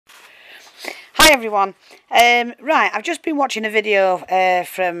Hi everyone. Right, I've just been watching a video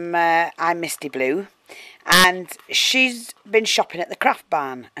from I'm Misty Blue, and she's been shopping at the craft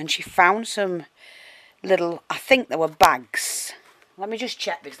barn and she found some little, I think they were bags. Let me just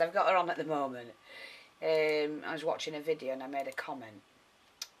check because I've got her on at the moment. I was watching a video and I made a comment.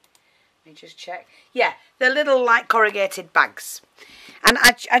 Let me just check. Yeah, they're little like corrugated bags. And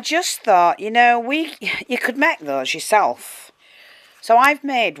I just thought, you know, you could make those yourself. So I've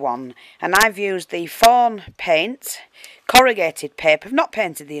made one, and I've used the fawn paint, corrugated paper. I've not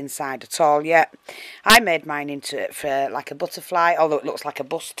painted the inside at all yet. I made mine into it for like a butterfly, although it looks like a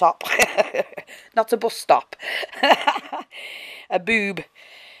bus stop. Not a bus stop. A boob,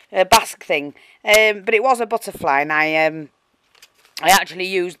 a basque thing. But it was a butterfly, and I actually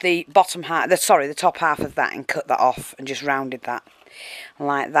used the bottom half, the top half of that, and cut that off and just rounded that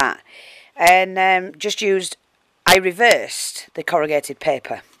like that. And I reversed the corrugated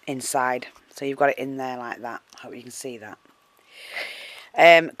paper inside, so you've got it in there like that. Hope you can see that.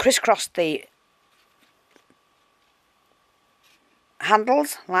 Crisscrossed the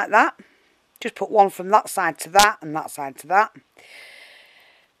handles like that. Just put one from that side to that and that side to that.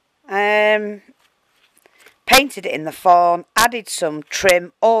 Painted it in the fawn, added some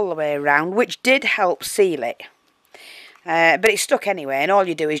trim all the way around, which did help seal it. But it stuck anyway, and all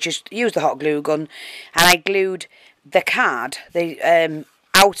you do is just use the hot glue gun, and I glued the card, the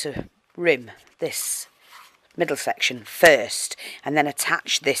outer rim, this middle section first, and then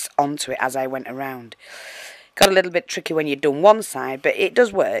attach this onto it as I went around. Got a little bit tricky when you've done one side, but it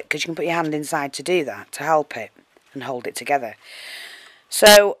does work because you can put your hand inside to do that, to help it and hold it together.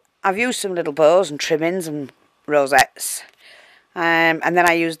 So I've used some little bows and trimmings and rosettes, and then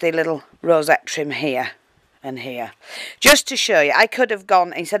I used the little rosette trim here and here, just to show you. I could have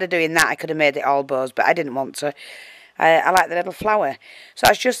gone, instead of doing that, I could have made it all bows, but I didn't want to. I like the little flower, so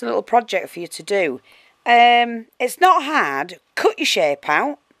it's just a little project for you to do. It's not hard. Cut your shape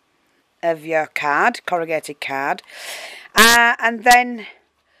out of your card, corrugated card, and then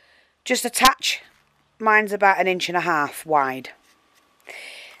just attach. Mine's about 1.5 inches wide,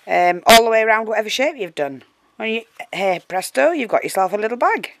 all the way around whatever shape you've done. Hey presto, you've got yourself a little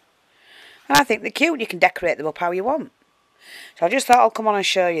bag. And I think they're cute. You can decorate them up how you want. So I just thought I'll come on and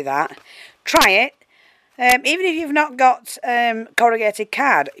show you that. Try it. Even if you've not got corrugated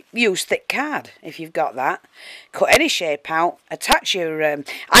card, use thick card if you've got that. Cut any shape out. Attach your...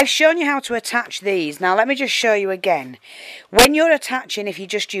 I've shown you how to attach these. Now let me just show you again. When you're attaching, if you're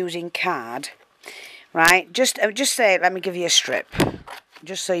just using card, right, just say, let me give you a strip.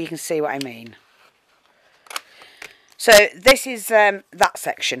 Just so you can see what I mean. So this is that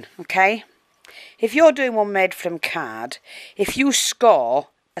section, okay? If you're doing one made from card, if you score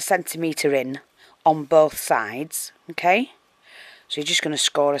 1 centimetre in on both sides, okay? So you're just going to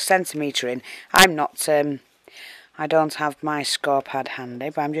score 1 centimetre in. I'm not, I don't have my score pad handy,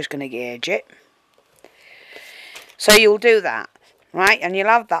 but I'm just going to gauge it. So you'll do that, right? And you'll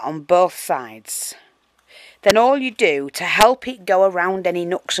have that on both sides. Then all you do, to help it go around any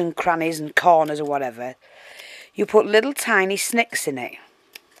nooks and crannies and corners or whatever, you put little tiny snicks in it.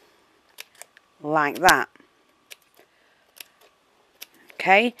 Like that.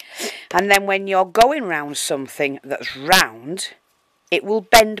 Okay? And then when you're going round something that's round, it will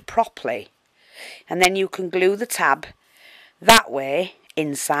bend properly. And then you can glue the tab that way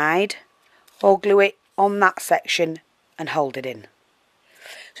inside, or glue it on that section and hold it in.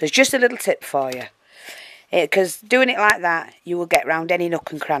 So it's just a little tip for you. Because doing it like that, you will get round any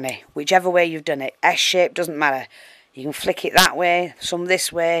nook and cranny, whichever way you've done it. S-shape, doesn't matter. You can flick it that way, some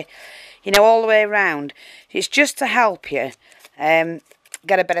this way, you know, all the way around. It's just to help you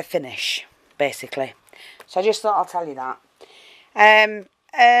get a better finish, basically. So I just thought I'll tell you that.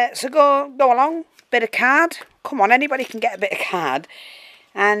 So go along, bit of card. Come on, anybody can get a bit of card.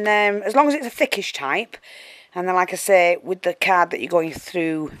 And as long as it's a thickish type, and then like I say, with the card that you're going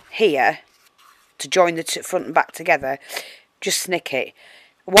through here, to join the front and back together, just snick it.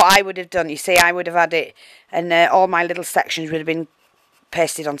 What I would have done, you see, I would have had it, and all my little sections would have been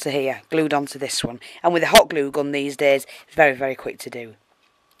pasted onto here, glued onto this one. And with a hot glue gun these days, it's very, very quick to do.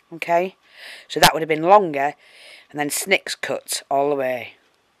 Okay? So that would have been longer, and then snicks cut all the way.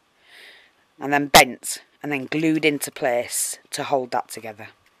 And then bent, and then glued into place to hold that together.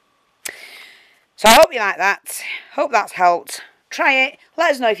 So I hope you like that. Hope that's helped. Try it.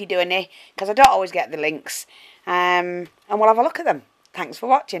 Let us know if you do any, because I don't always get the links. And we'll have a look at them. Thanks for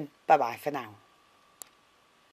watching. Bye-bye for now.